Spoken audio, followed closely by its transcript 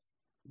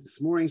This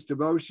morning's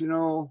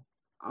devotional,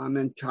 I'm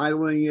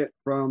entitling it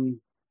from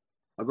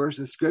a verse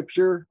of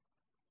scripture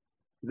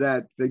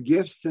that the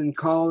gifts and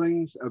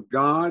callings of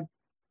God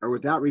are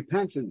without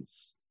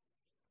repentance.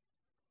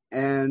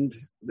 And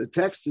the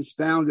text is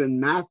found in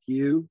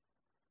Matthew,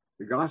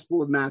 the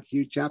Gospel of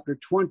Matthew, chapter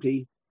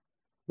 20,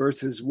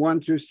 verses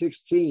 1 through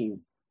 16.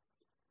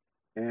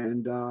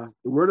 And the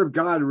word of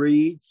God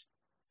reads,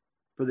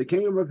 "For the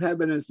kingdom of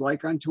heaven is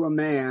like unto a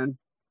man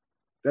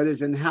that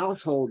is an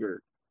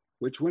householder,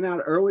 which went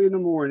out early in the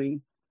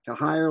morning to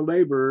hire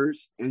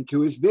laborers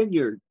into his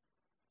vineyard.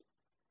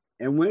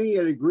 And when he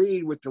had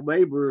agreed with the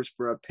laborers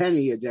for a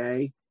penny a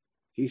day,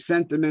 he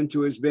sent them into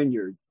his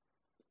vineyard.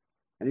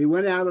 And he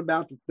went out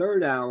about the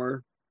third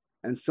hour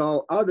and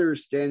saw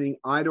others standing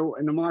idle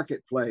in the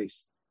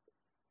marketplace.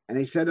 And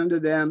he said unto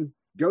them,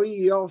 Go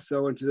ye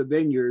also into the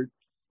vineyard,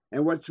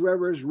 and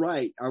whatsoever is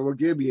right I will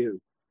give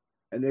you.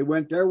 And they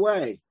went their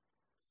way.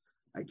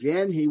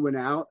 Again he went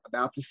out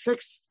about the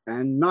 6th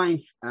and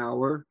 9th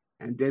hour,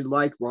 and did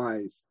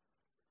likewise.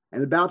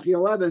 And about the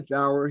 11th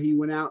hour he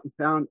went out and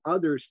found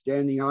others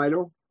standing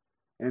idle,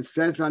 and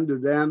saith unto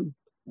them,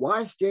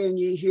 Why stand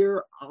ye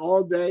here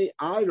all day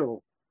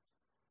idle?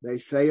 They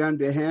say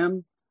unto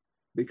him,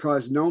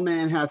 Because no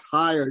man hath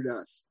hired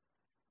us.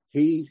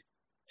 He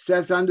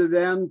saith unto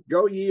them,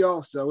 Go ye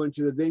also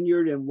into the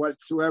vineyard, and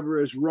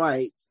whatsoever is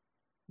right,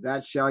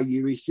 that shall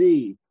ye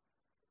receive.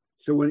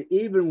 So when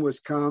even was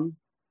come,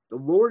 the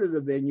Lord of the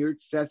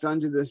vineyard saith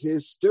unto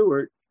his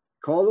steward,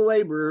 Call the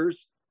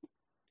laborers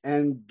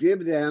and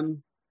give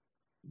them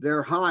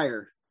their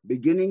hire,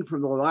 beginning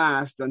from the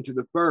last unto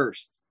the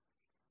first.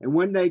 And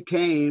when they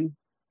came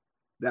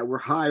that were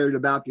hired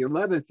about the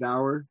 11th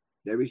hour,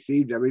 they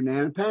received every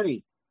man a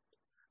penny.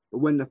 But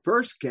when the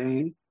first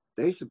came,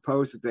 they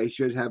supposed that they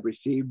should have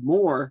received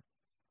more,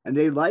 and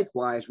they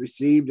likewise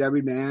received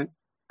every man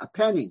a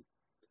penny.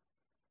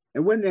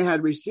 And when they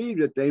had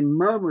received it, they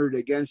murmured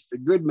against the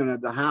goodman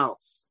of the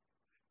house,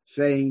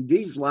 saying,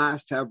 These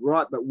last have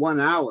wrought but 1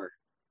 hour,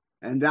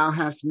 and thou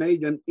hast made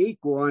them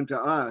equal unto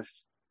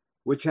us,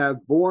 which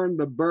have borne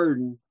the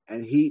burden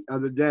and heat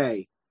of the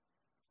day.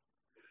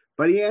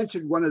 But he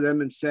answered one of them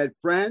and said,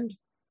 Friend,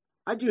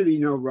 I do thee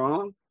no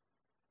wrong.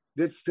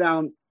 Didst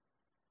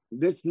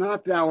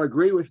not thou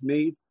agree with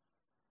me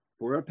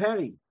for a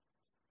penny?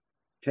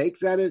 Take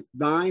that as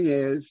thine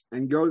is,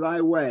 and go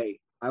thy way.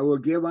 I will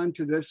give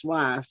unto this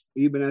last,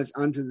 even as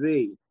unto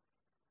thee.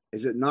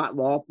 Is it not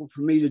lawful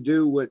for me to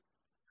do with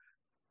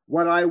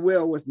what I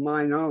will with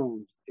mine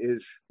own?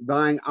 Is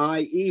thine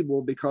eye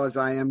evil because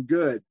I am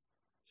good?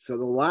 So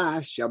the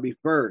last shall be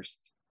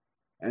first,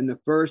 and the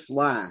first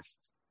last.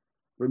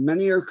 For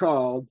many are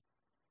called,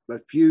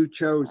 but few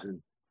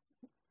chosen."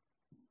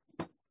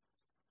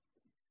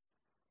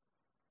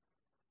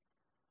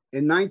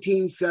 In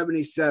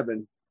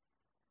 1977,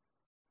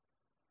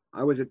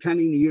 I was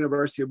attending the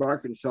University of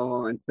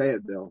Arkansas in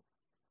Fayetteville.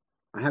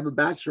 I have a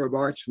Bachelor of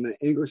Arts from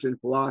English and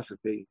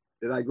Philosophy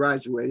that I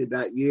graduated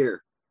that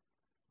year.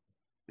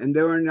 And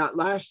during that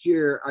last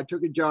year, I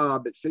took a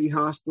job at City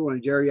Hospital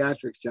and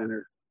Geriatric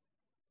Center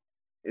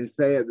in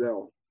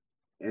Fayetteville.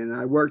 And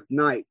I worked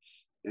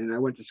nights, and I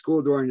went to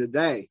school during the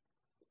day.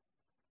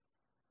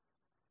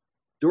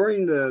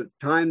 During the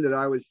time that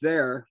I was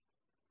there,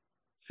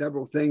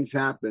 several things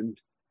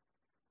happened.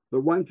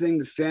 But one thing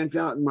that stands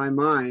out in my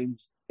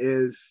mind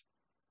is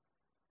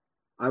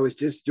I was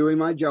just doing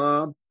my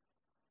job.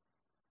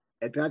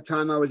 At that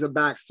time, I was a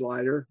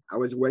backslider. I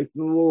was away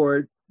from the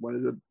Lord, one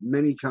of the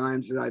many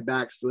times that I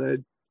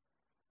backslid.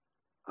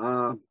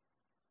 And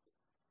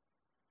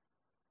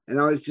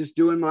I was just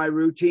doing my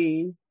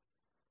routine.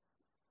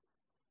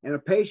 And a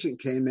patient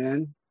came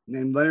in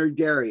named Leonard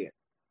Garriott.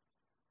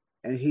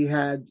 And he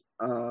had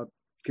a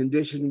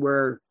condition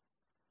where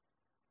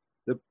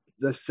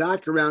the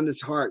sac around his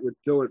heart would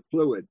fill with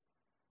fluid.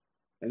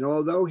 And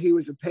although he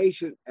was a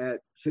patient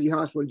at City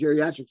Hospital and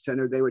Geriatric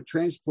Center, they would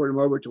transport him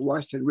over to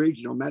Washington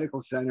Regional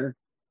Medical Center,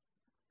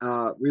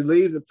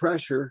 relieve the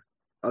pressure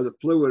of the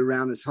fluid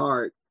around his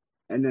heart,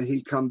 and then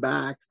he'd come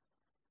back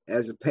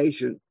as a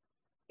patient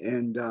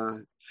in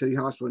City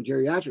Hospital and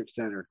Geriatric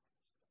Center.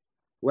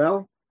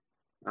 Well,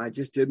 I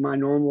just did my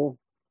normal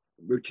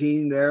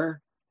routine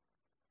there,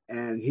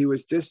 and he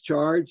was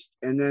discharged.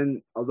 And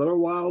then a little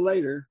while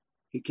later,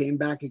 he came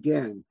back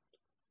again.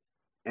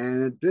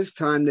 And at this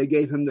time, they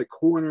gave him the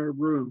corner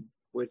room,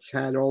 which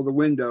had all the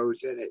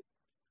windows in it.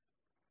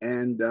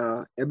 And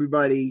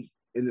everybody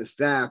in the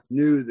staff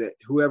knew that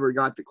whoever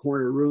got the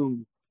corner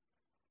room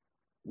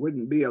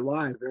wouldn't be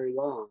alive very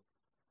long.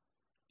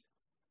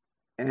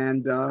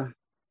 And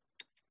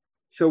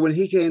so when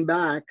he came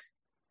back,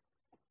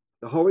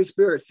 the Holy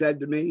Spirit said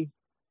to me,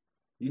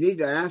 You need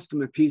to ask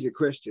him if he's a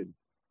Christian.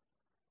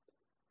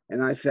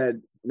 And I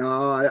said, No,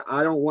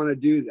 I don't want to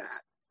do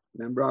that.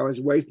 Remember, I was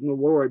away from the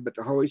Lord, but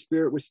the Holy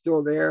Spirit was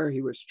still there.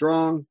 He was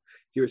strong.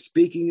 He was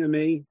speaking to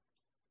me.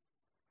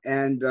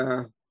 And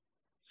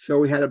so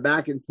we had a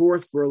back and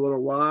forth for a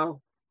little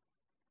while.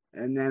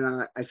 And then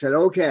I said,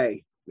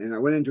 okay. And I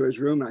went into his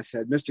room and I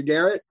said, Mr.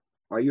 Garriott,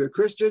 are you a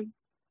Christian?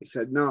 He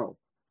said, no.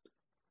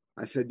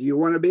 I said, do you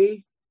want to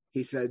be?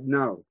 He said,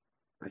 no.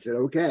 I said,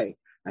 okay.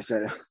 I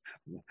said,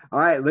 all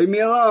right, leave me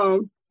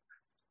alone.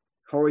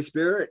 Holy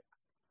Spirit,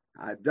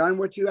 I've done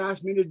what you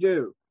asked me to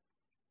do.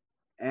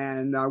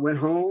 And I went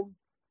home.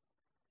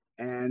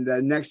 And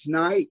the next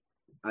night,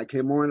 I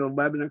came on at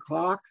 11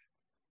 o'clock.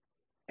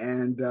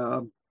 And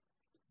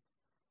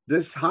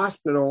this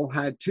hospital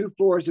had 2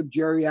 floors of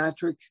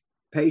geriatric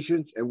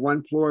patients, and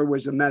 1 floor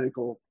was a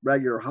medical,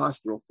 regular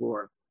hospital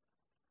floor.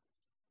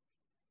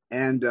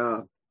 And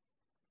the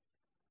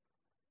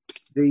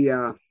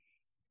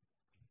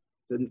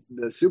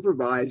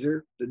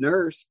supervisor, the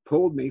nurse,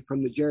 pulled me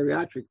from the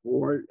geriatric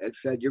ward and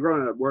said, "You're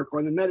going to work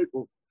on the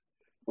medical,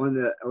 on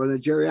the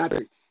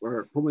geriatric,"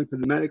 or pulled me from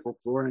the medical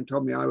floor and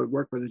told me I would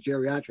work on the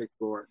geriatric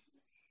floor.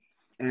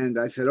 And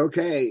I said,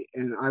 okay.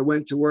 And I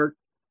went to work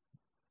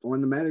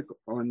on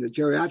the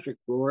geriatric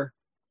floor.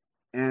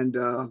 And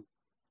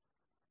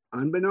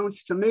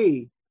unbeknownst to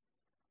me,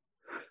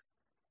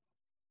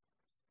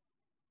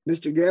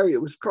 Mr.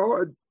 Garriott was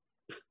called.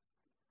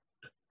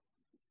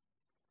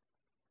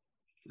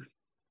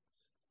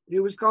 He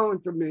was calling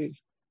for me.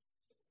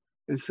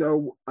 And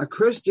so a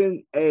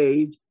Christian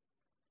aide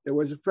that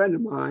was a friend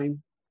of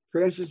mine,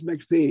 Frances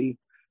McPhee,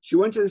 she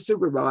went to the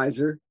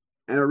supervisor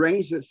and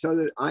arranged it so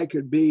that I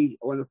could be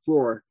on the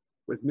floor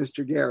with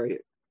Mr.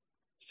 Garriott.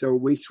 So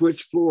we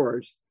switched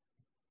floors.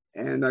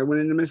 And I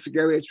went into Mr.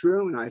 Garriott's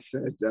room and I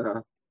said,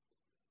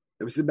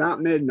 it was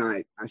about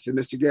midnight. I said,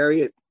 Mr.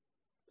 Garriott,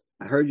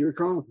 I heard you were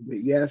calling for me.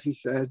 Yes, he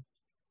said.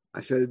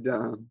 I said,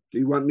 do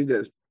you want me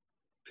to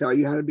tell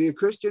you how to be a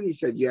Christian? He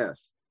said,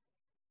 yes.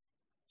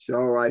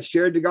 So I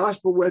shared the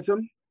gospel with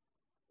him.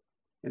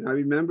 And I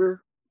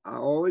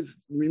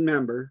always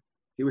remember,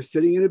 he was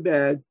sitting in a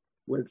bed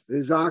with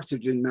his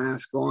oxygen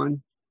mask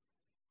on.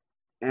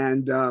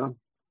 And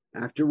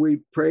after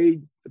we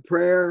prayed the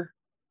prayer,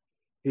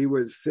 he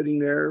was sitting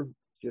there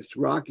just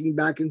rocking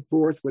back and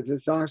forth with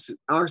his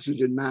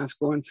oxygen mask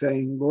on,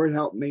 saying, Lord,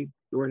 help me,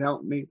 Lord,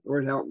 help me,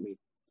 Lord, help me.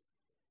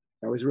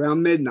 That was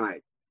around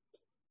midnight.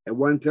 At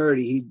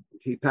 1:30,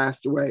 he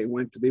passed away and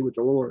went to be with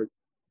the Lord.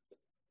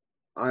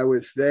 I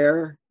was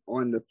there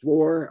on the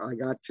floor. I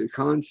got to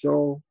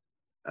console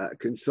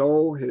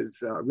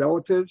his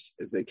relatives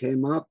as they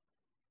came up.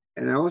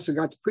 And I also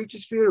got to preach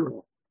his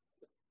funeral.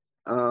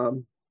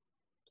 And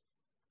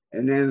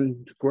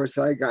then, of course,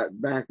 I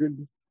got back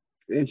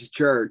into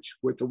church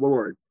with the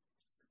Lord.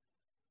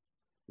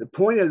 The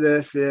point of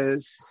this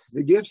is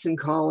the gifts and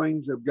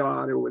callings of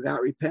God are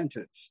without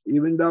repentance.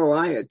 Even though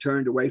I had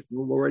turned away from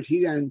the Lord,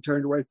 he hadn't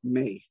turned away from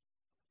me.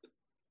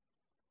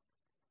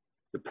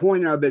 The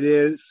point of it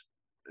is,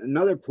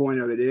 another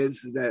point of it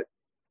is that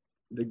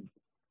the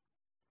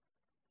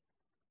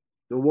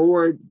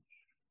Lord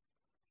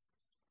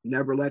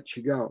never lets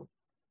you go.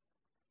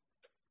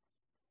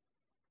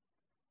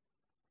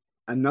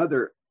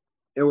 Another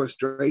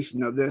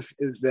illustration of this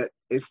is that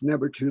it's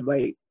never too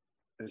late.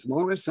 As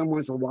long as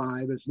someone's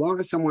alive, as long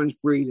as someone's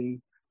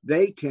breathing,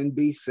 they can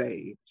be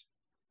saved.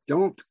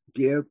 Don't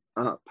give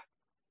up.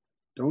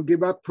 Don't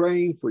give up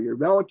praying for your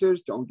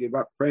relatives. Don't give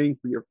up praying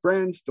for your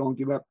friends. Don't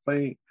give up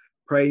praying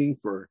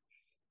for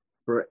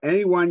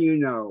anyone you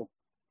know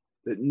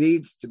that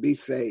needs to be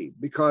saved,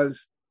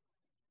 because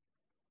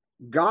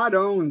God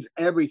owns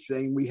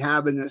everything we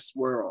have in this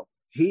world.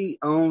 He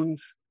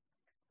owns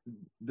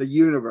the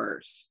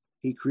universe.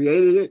 He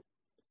created it.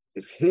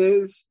 It's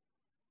his.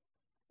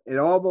 It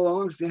all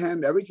belongs to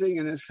him. Everything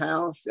in this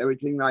house,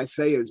 everything I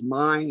say is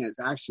mine, is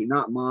actually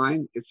not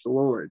mine. It's the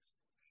Lord's.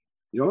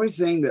 The only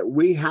thing that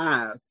we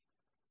have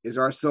is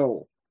our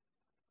soul.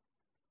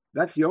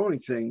 That's the only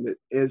thing that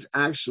is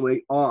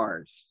actually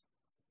ours.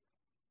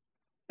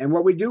 And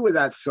what we do with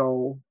that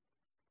soul,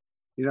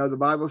 the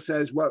Bible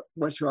says, what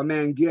shall a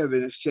man give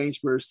in exchange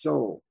for his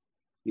soul?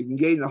 You can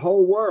gain the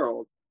whole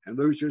world and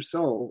lose your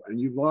soul, and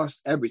you've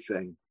lost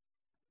everything.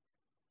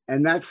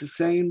 And that's the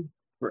same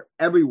for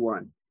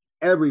everyone,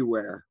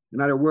 everywhere, no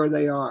matter where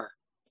they are.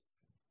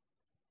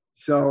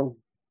 So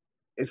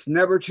it's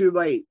never too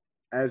late,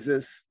 as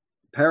this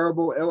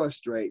parable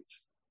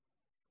illustrates.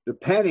 The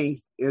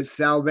penny is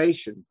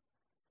salvation.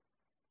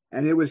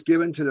 And it was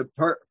given to the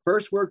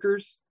first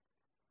workers,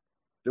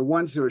 the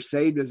ones who are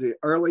saved as an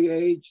early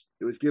age.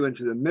 It was given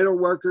to the middle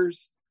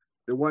workers,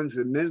 the ones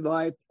in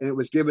midlife, and it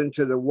was given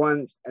to the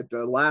ones at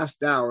the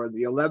last hour,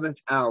 the 11th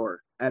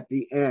hour, at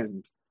the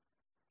end.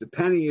 The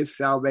penny is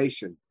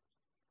salvation.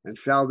 And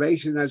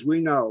salvation, as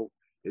we know,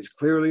 is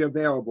clearly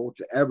available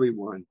to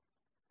everyone.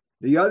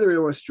 The other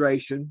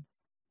illustration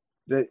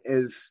that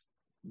is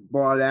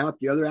brought out,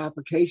 the other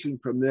application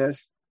from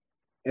this,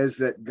 is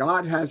that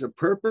God has a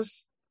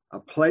purpose, a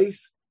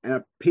place, and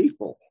a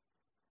people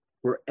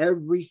for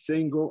every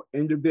single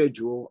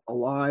individual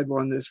alive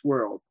on this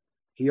world.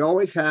 He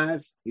always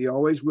has, he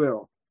always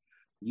will.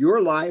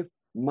 Your life,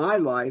 my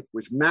life,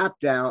 was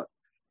mapped out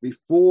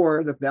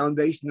before the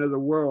foundation of the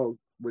world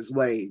was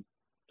laid.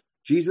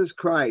 Jesus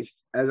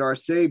Christ as our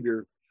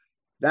Savior,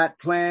 that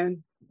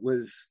plan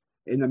was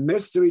in the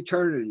midst of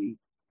eternity,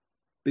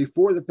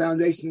 before the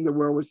foundation of the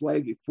world was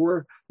laid,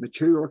 before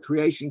material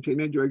creation came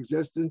into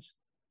existence.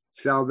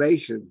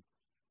 salvation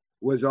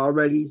was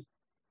already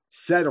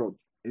settled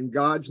in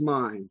God's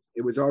mind.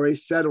 It was already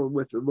settled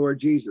with the Lord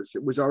Jesus.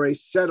 It was already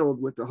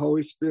settled with the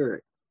Holy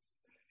Spirit.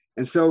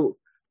 And so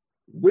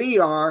we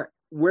are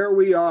where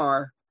we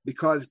are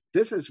because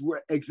this is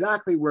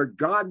exactly where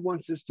God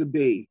wants us to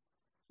be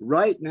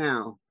right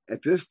now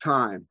at this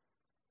time.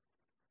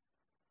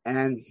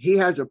 And he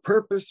has a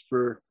purpose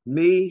for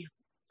me,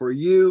 for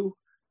you,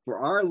 for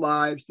our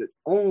lives that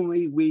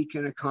only we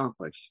can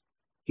accomplish.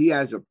 He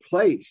has a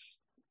place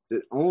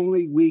that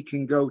only we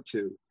can go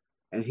to.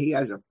 And he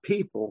has a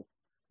people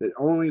that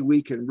only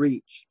we can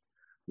reach.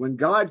 When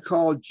God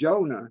called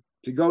Jonah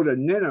to go to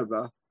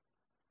Nineveh,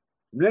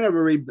 Jonah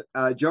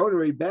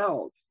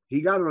rebelled.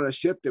 He got on a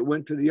ship that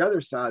went to the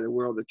other side of the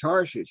world, to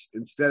Tarshish,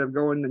 instead of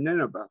going to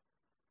Nineveh.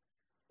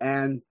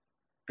 And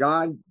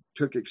God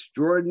took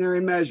extraordinary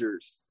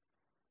measures.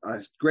 A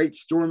great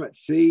storm at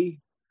sea.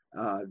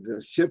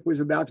 The ship was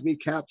about to be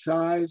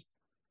capsized.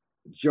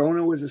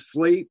 Jonah was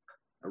asleep.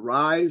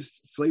 Arise,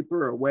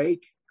 sleeper,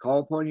 awake. Call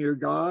upon your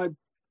God.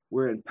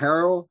 We're in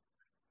peril.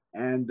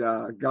 And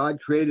God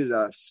created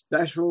a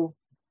special,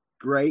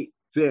 great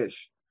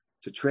fish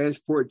to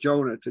transport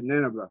Jonah to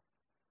Nineveh.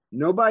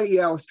 Nobody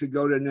else could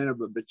go to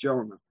Nineveh but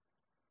Jonah.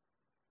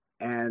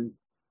 And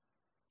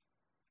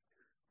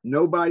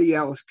nobody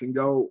else can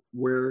go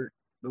where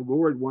the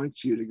Lord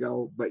wants you to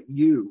go but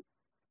you.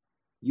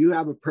 You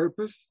have a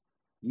purpose,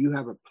 you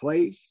have a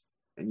place,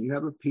 and you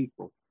have a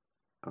people.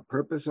 A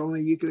purpose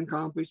only you can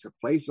accomplish, a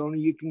place only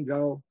you can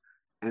go,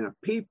 and a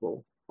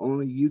people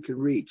only you can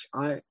reach.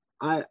 I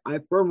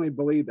firmly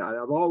believe that.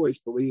 I've always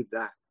believed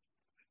that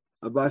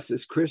of us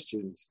as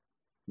Christians.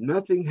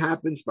 Nothing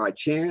happens by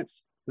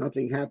chance.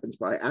 Nothing happens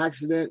by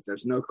accident.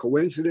 There's no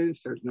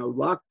coincidence. There's no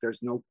luck.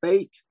 There's no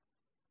fate.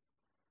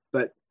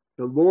 But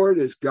the Lord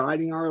is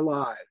guiding our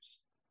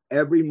lives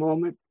every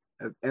moment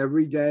of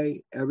every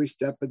day, every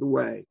step of the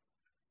way.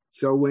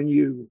 So when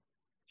you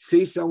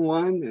see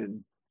someone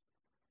and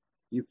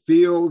you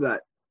feel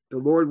that the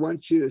Lord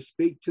wants you to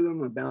speak to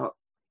them about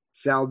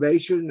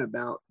salvation,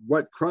 about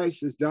what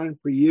Christ has done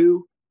for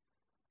you,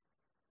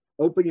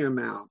 open your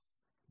mouth.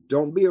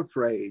 Don't be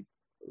afraid.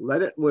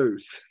 Let it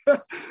loose.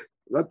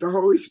 Let the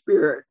Holy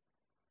Spirit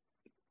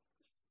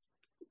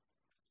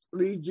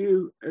lead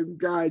you and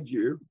guide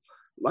you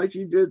like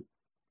he did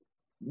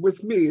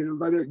with me and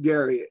Leonard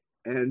Garriott.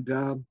 And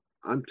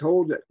I'm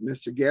told that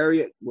Mr.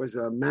 Garriott was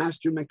a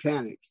master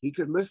mechanic. He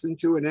could listen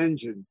to an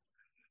engine,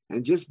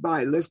 and just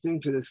by listening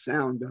to the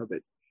sound of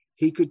it,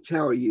 he could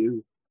tell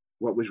you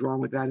what was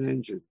wrong with that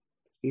engine.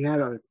 He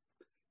had a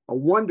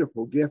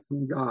wonderful gift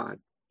from God.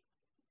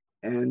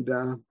 And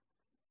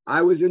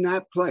I was in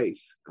that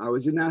place. I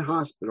was in that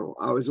hospital.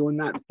 I was on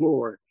that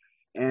floor.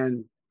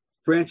 And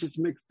Frances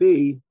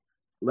McPhee,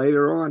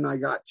 later on, I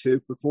got to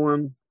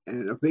perform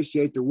and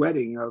officiate the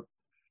wedding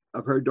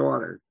of her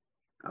daughter.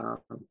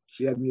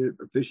 She had me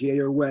officiate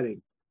her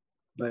wedding.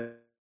 But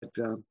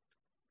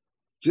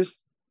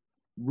just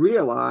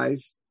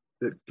realize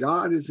that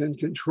God is in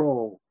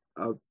control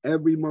of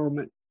every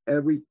moment,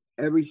 every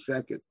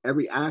second,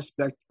 every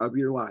aspect of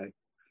your life.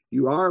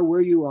 You are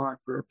where you are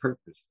for a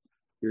purpose.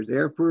 You're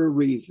there for a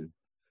reason.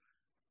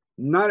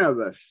 None of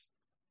us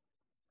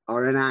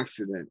are an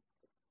accident.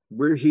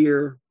 We're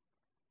here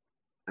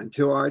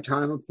until our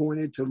time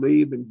appointed to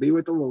leave and be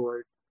with the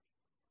Lord.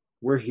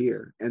 We're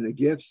here, and the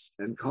gifts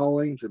and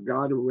callings of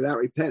God are without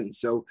repentance.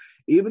 So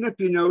even if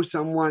you know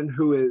someone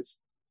who is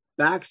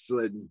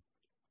backslidden,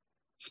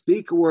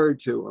 speak a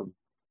word to them.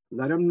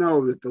 Let them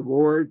know that the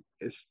Lord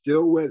is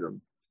still with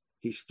them.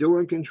 He's still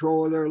in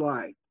control of their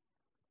life.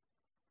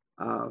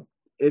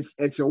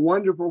 It's a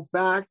wonderful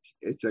fact.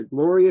 It's a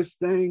glorious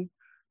thing.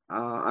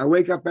 I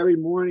wake up every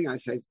morning. I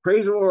say,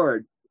 praise the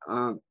Lord.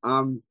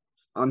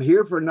 I'm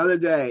here for another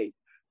day.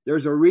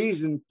 There's a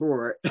reason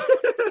for it.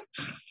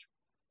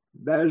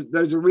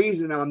 There's a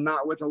reason I'm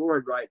not with the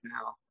Lord right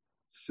now.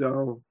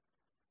 So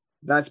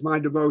that's my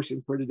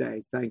devotion for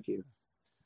today. Thank you.